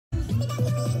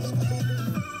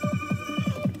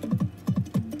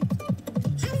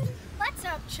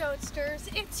Shoadsters,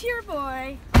 it's your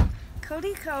boy,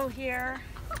 Cody Co here,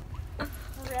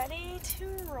 ready to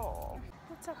roll.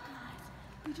 What's up, guys?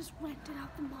 We just rented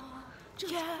out the mall.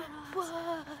 Just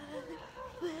what?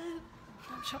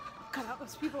 Cut out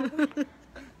those people.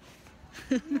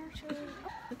 That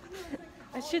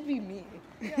should be me,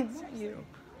 not you.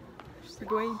 We're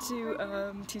going to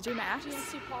TJ Maxx. Did you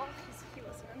see Paul? He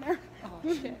wasn't in there. Oh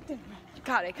shit.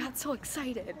 God, I got so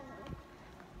excited.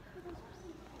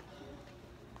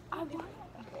 Okay,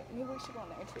 maybe we should go in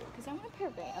there too, because I want a pair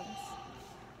of Vans.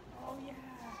 Oh yeah.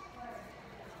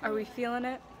 Are we feeling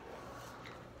it?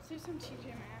 Let's do some TJ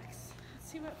Maxx.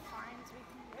 Let's see what finds we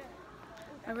can get.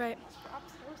 Alright.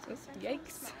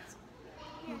 Yikes.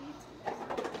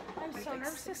 I'm so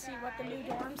nervous to see what the new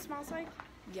dorm smells like.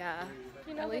 Yeah.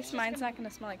 You know, At least mine's not going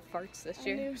to smell like farts this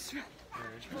year.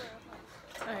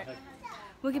 Alright.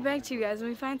 We'll get back to you guys when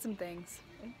we find some things.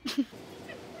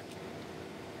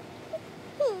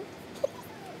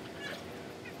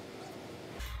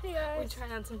 Hey We're guys.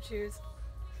 trying on some shoes.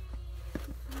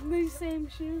 These same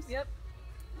shoes. Yep.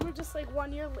 We're just like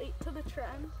 1 year late to the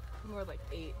trend. More like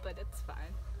 8, but it's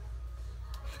fine.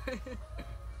 Okay.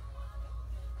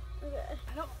 I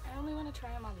only want to try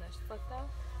them on this foot though.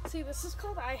 See, this is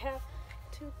called I have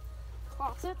 2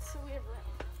 closets, so we have room.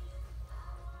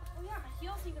 Oh yeah, my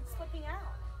heel's even slipping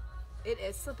out. It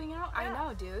is slipping out? Yeah. I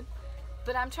know, dude.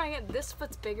 But I'm trying it. This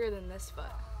foot's bigger than this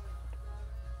foot.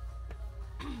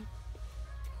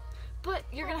 But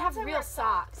you're gonna have real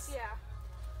socks. Yeah.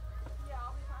 Yeah,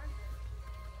 I'll be fine.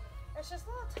 It's just a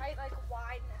little tight, like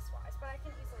wideness-wise, but I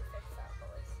can easily fix that,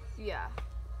 boys. Yeah.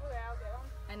 Okay, I'll get them.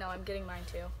 I know, I'm getting mine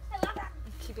too. I love that.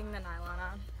 I'm keeping the nylon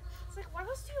on. It's like, what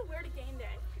else do you wear to game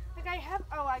day? Like I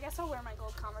guess I'll wear my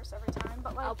gold Converse every time,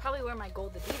 but like. I'll probably wear my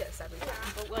gold Adidas every time.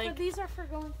 Yeah. But like, But these are for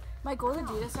going. my gold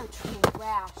Adidas are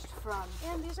trashed from.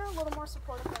 And these are a little more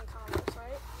supportive than Converse,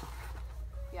 right?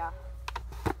 Yeah.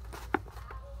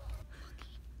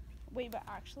 Wait, but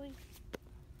actually,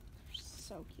 they're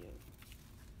so cute.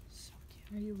 So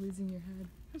cute. Are you losing your head?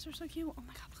 These are so cute. Oh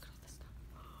my god, look at all this stuff.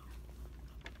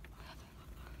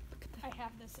 Look at that. I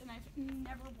have this and I've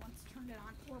never once turned it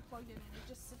on or plugged it in. It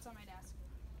just sits on my desk.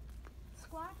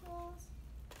 Squackles.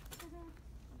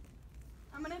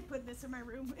 I'm gonna put this in my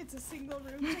room. It's a single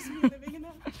room, just me living in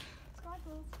it.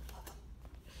 Squackles.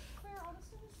 Claire, all this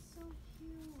stuff is so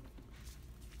cute.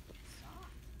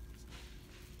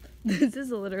 This is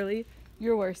literally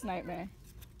your worst nightmare.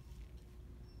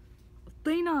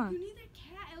 Lena! You need that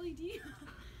cat LED.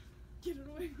 Get it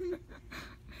away from me.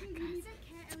 Dude, you need that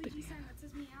cat LED sign that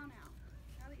says meow now.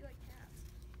 Now that you like cats.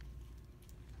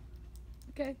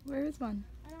 Okay, where is one?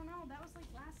 I don't know. That was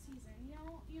like last season.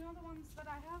 You know the ones that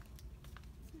I have?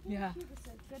 Yeah. Cute, this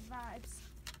is good vibes.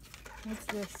 What's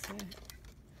this?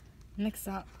 Mix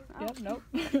up. Oh. Yep, nope.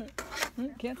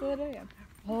 Cancel it again.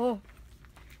 Oh,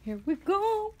 here we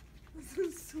go. This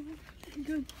is so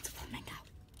Good. It's a flamingo.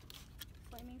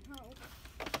 flaming hot.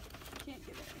 Can't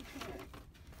get it.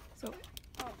 So,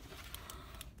 Oh.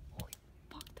 holy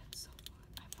fuck, that's so fun.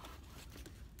 I want one.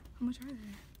 How much are they?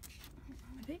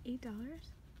 Are they $8?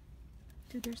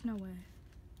 Dude, there's no way.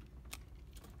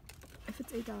 If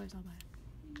it's $8, I'll buy it.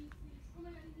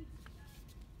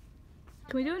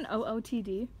 Can we do an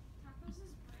OOTD?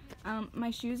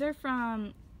 My shoes are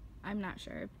from, I'm not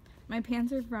sure. My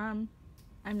pants are from,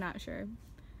 I'm not sure.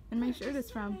 And my shirt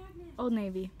is from Old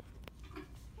Navy.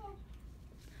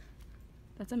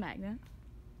 That's a magnet.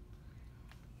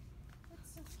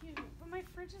 That's so cute. But my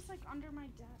fridge is like under my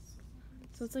desk.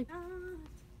 So it's like,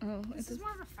 oh, This it's is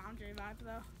more of a foundry vibe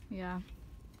though. yeah.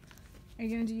 Are you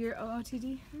gonna do your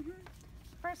OOTD?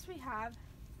 First we have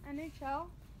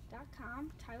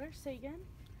NHL.com, Tyler Sagan.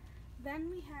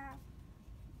 Then we have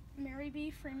Mary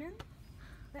B. Freeman.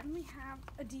 Then we have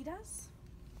Adidas.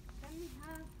 Then we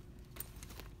have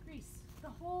Greece. The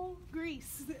whole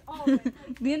Greece. All of it.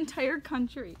 Like, The entire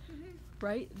country.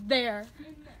 Right there.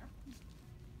 in there.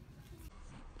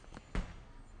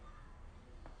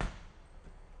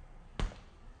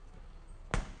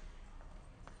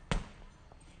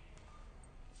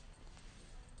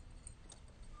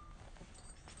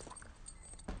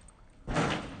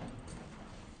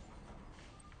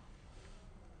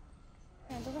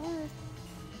 Hand it over. Okay.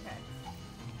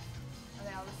 Are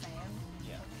they all the same?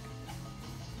 Yeah.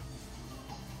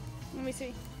 Let me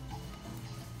see.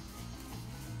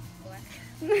 Black.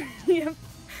 Yep.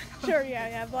 Sure,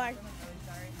 yeah, black. I'm really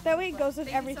sorry. That way it goes with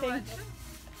Thank you so everything. much.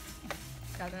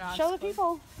 Got it on. Show the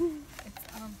people.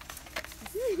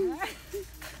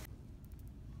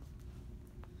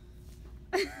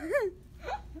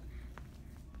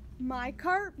 My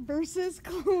cart versus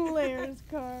Claire's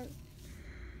cart.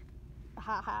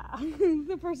 ha ha.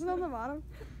 The person on the bottom.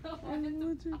 I'm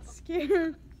legit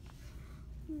scared.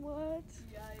 What?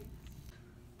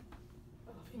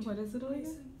 What is it, Olivia?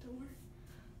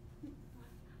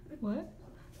 What?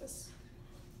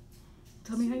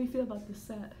 Tell me how you feel about this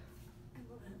set. I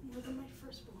love it more than my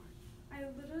firstborn. I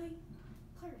literally,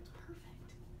 Claire, it's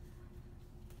perfect.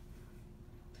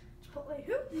 Chipotle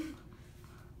who?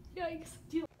 Yikes.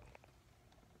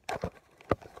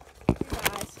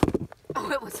 Guys.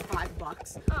 Oh, it was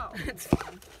 $5. Oh. It's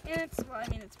fine. And it's, well, I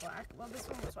mean, it's black. Well, this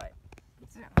one was white.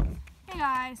 So. Hey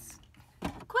guys.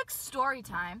 Quick story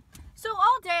time. So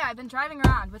all day I've been driving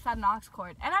around without an aux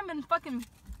cord, and I've been fucking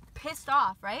pissed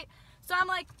off, right? So I'm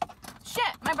like, shit,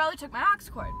 my brother took my aux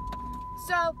cord.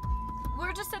 So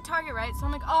we're just at Target, right? So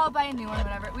I'm like, oh, I'll buy a new one or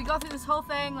whatever. We go through this whole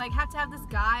thing, like have to have this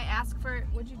guy ask for,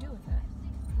 what'd you do with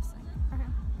it? This thing. Okay.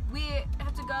 We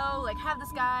have to go, like have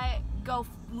this guy go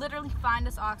literally find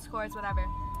us aux cords, whatever.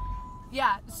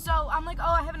 Yeah, so I'm like,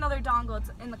 oh, I have another dongle, it's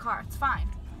in the car, it's fine.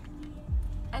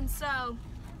 And so,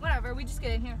 whatever, we just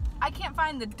get in here. I can't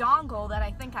find the dongle that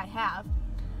I think I have.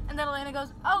 And then Elena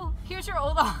goes, oh, here's your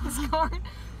old aux cord.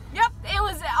 Yep, it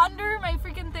was under my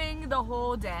freaking thing the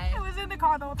whole day. It was in the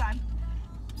car the whole time.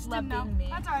 Just Love didn't know. being me.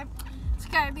 That's alright. It's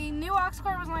okay. The new aux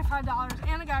cord was only $5,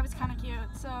 and the guy was kind of cute,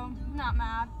 so not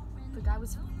mad. The guy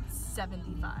was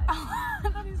 75. I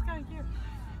thought he was kind of cute.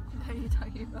 What are you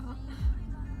talking about?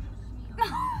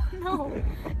 No,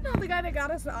 the guy that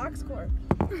got us the aux cord.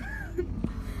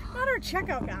 Not our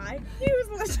checkout guy. He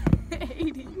was legit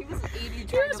 80. He was 80.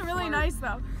 He was really nice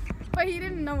though, but he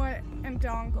didn't know what a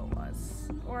dongle was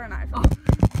or an iPhone.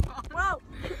 Whoa.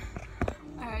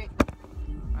 All right.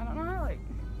 I don't know how to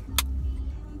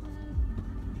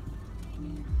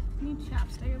need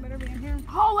chapstick. I better be in here.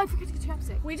 Oh, I forgot to get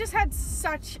chapstick. We just had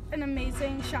such an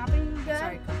amazing shopping day.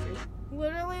 Sorry, country.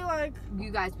 Literally like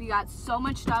You guys, we got so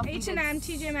much stuff. H&M,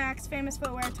 TJ Maxx, Famous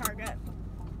Footwear, Target.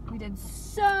 We did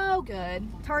so good.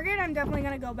 Target, I'm definitely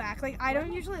gonna go back. Like I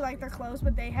don't usually like their clothes,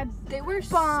 but they had They were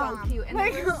bomb. so cute, and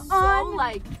Like, they were so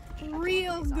like,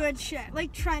 real good shit,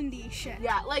 like trendy shit.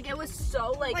 yeah, like it was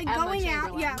so like Like Emma going out,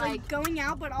 Chamberlain. yeah, like going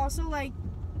out, but also like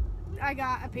I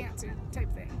got a pantsuit type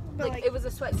thing. But like it was a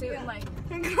sweatsuit yeah. and like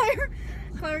And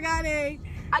Claire got a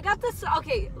I got this.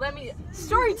 Okay,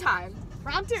 story time.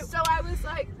 round two. So I was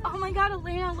like, oh my god,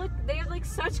 Elena, look, they have like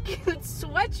such cute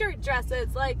sweatshirt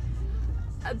dresses. Like,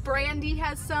 Brandy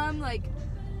has some, like,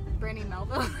 Brandy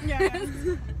Melville. Yeah.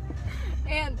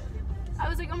 And I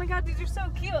was like, oh my god, these are so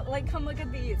cute. Like, come look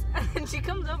at these. And she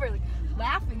comes over, like,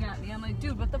 laughing at me. I'm like,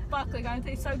 dude, what the fuck? Like, aren't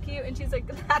they so cute? And she's like,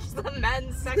 that's the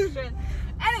men's section.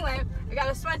 Anyway, I got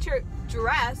a sweatshirt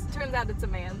dress. Turns out it's a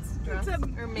man's dress. It's a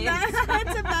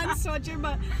men's sweatshirt,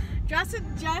 but dress it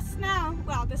just now.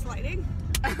 Wow, this lighting.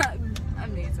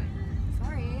 Amazing.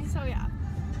 Sorry. So yeah,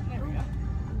 there we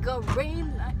go.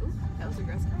 Green light. Ooh, that was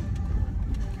aggressive.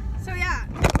 So yeah,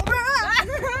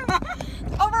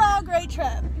 overall great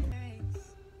trip.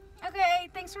 Okay,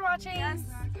 thanks for watching. Yes.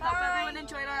 Hope Bye. everyone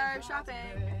enjoyed our shopping.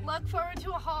 Look forward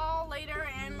to a haul later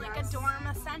and like a dorm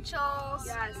essentials.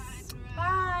 Yes.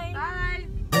 Bye.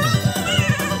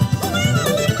 Bye.